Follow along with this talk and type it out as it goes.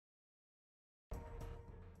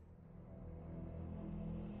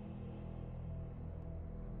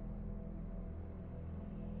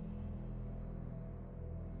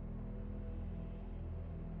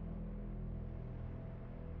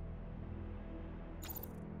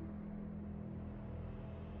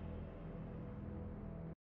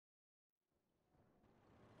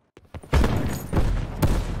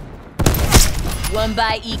One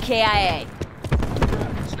by EKIA.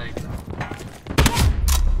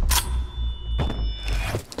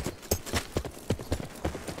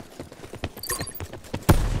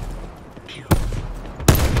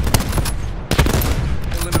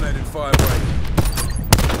 Eliminated fire break.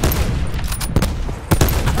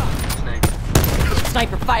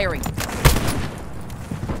 Sniper firing.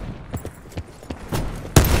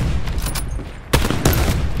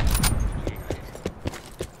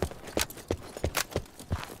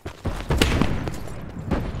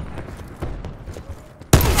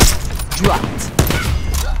 Dropped.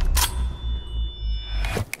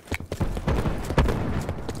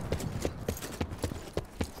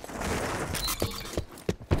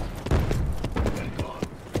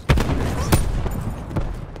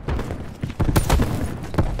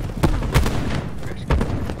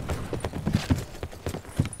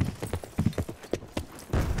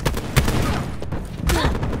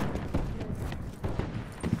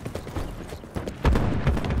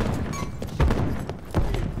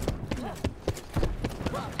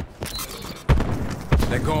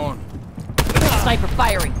 They're gone. Sniper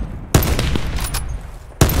firing.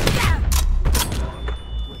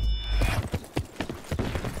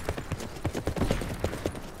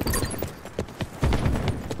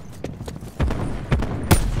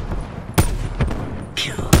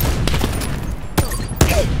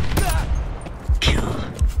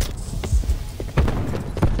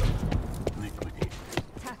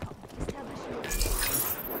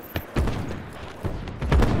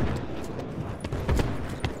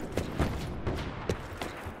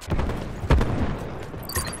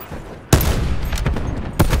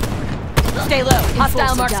 Stay low.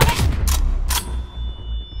 Hostile marks.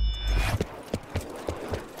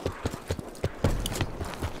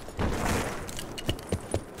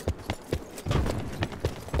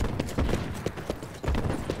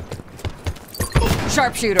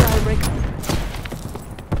 Sharpshooter.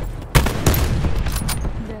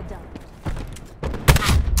 They're done.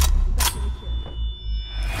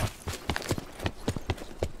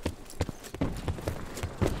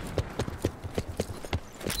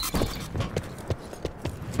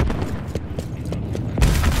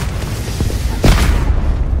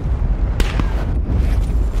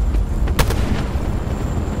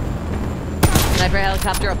 Sniper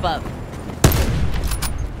helicopter above.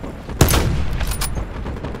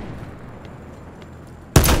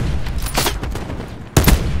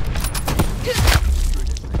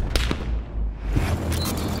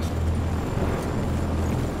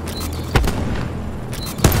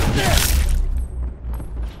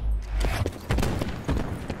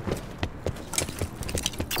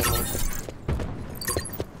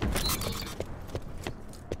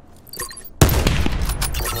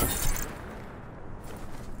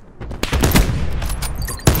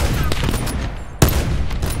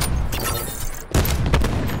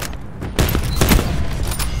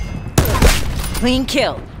 Clean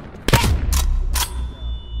kill.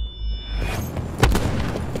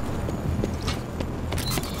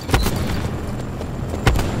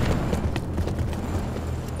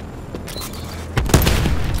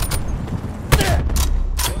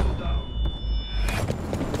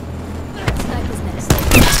 Sniper's next.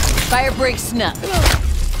 Fire break snuff.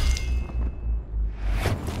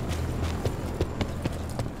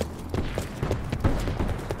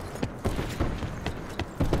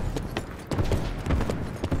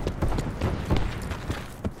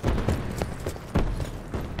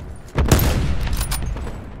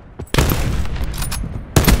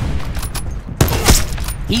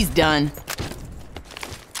 He's done.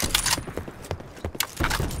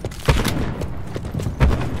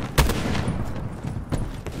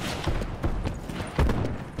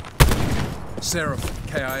 Seraph,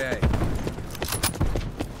 KIA.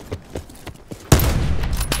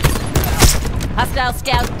 Hostile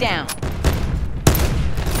scout down.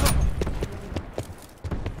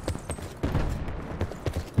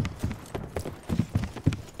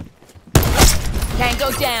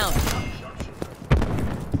 Tango down.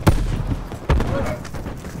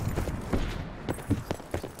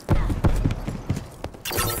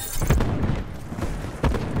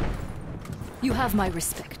 You have my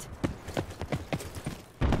respect.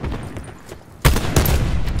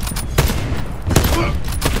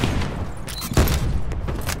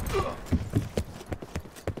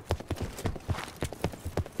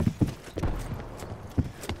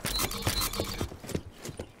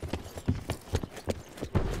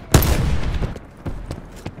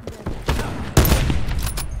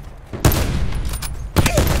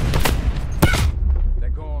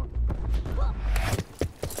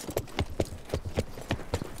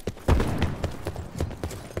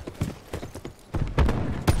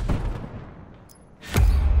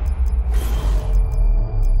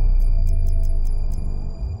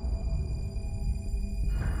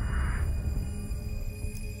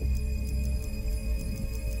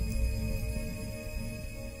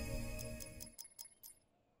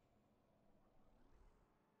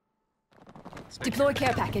 Deploy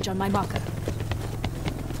care package on my marker.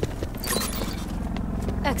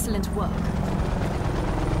 Excellent work.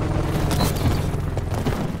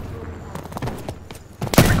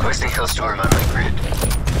 Requesting Hellstorm on my grid.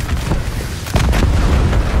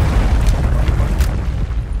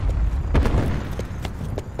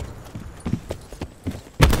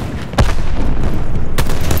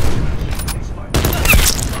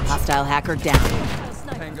 Hostile hacker down.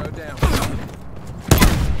 Tango down.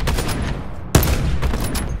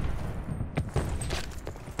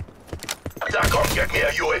 TACOM, get me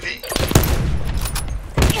a UAV.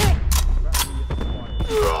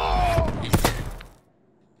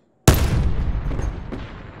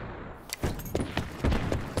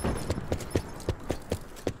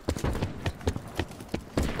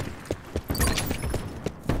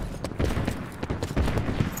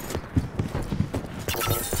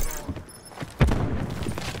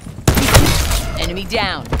 Enemy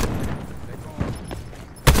down.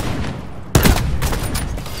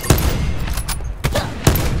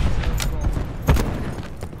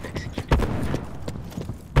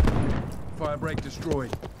 Firebreak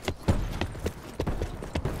destroyed.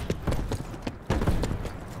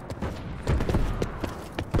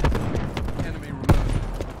 Enemy removed.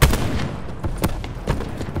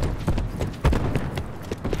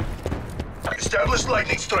 Established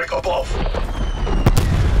lightning strike above.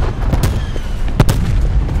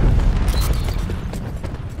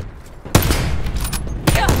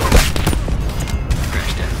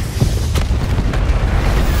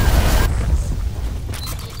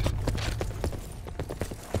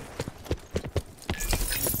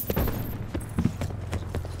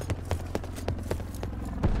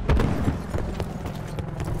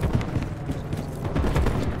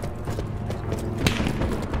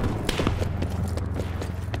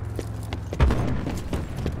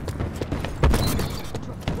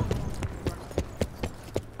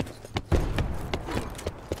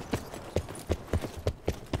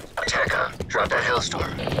 TACOM, drop that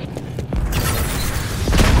Hellstorm.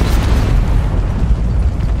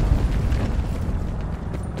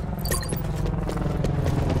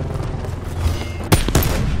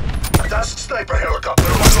 That's sniper helicopter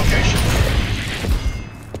on location.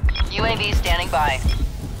 UAV standing by.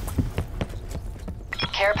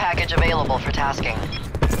 Care package available for tasking.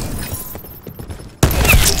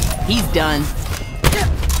 He's done.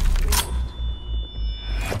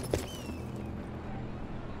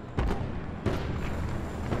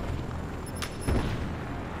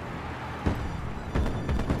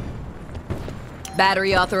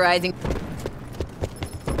 Battery authorizing.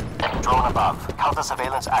 Drone above. Counter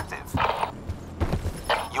surveillance active.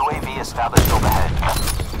 UAV established overhead.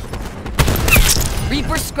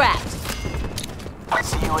 Reaper scrapped.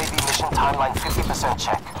 CUAV mission timeline 50%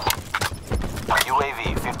 check.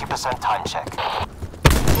 UAV 50% time check.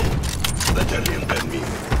 Let alien bend me.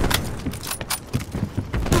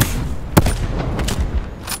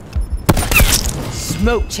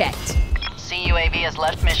 Smoke checked. CUAV has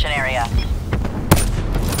left mission area.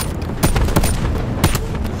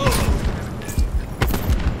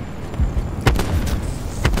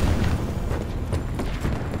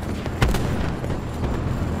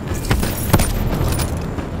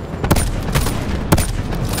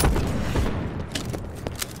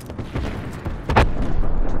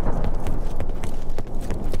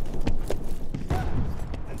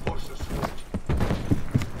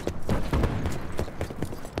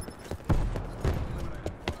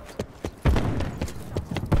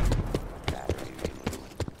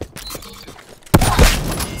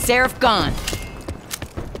 Seraph gone.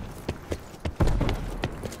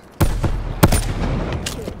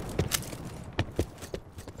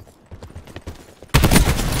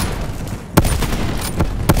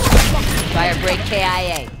 Firebreak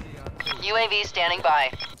KIA. UAV standing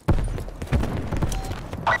by.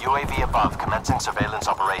 UAV above, commencing surveillance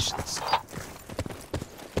operations.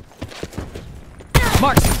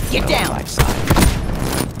 Marks, get down. Life side.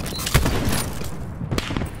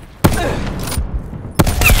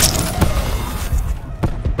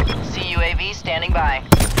 CUAV standing by.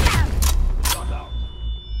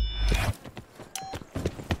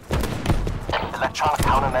 Electronic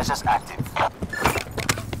countermeasures active.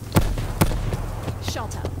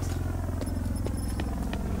 Shot out.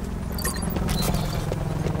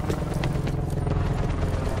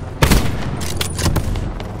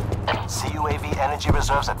 CUAV energy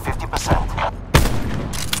reserves at 50%.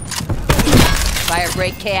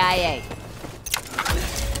 Firebreak KIA.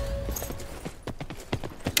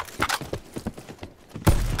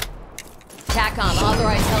 TACOM,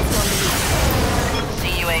 authorized Hellstorm release.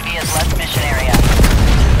 CUAV has left mission area.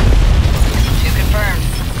 2 confirmed.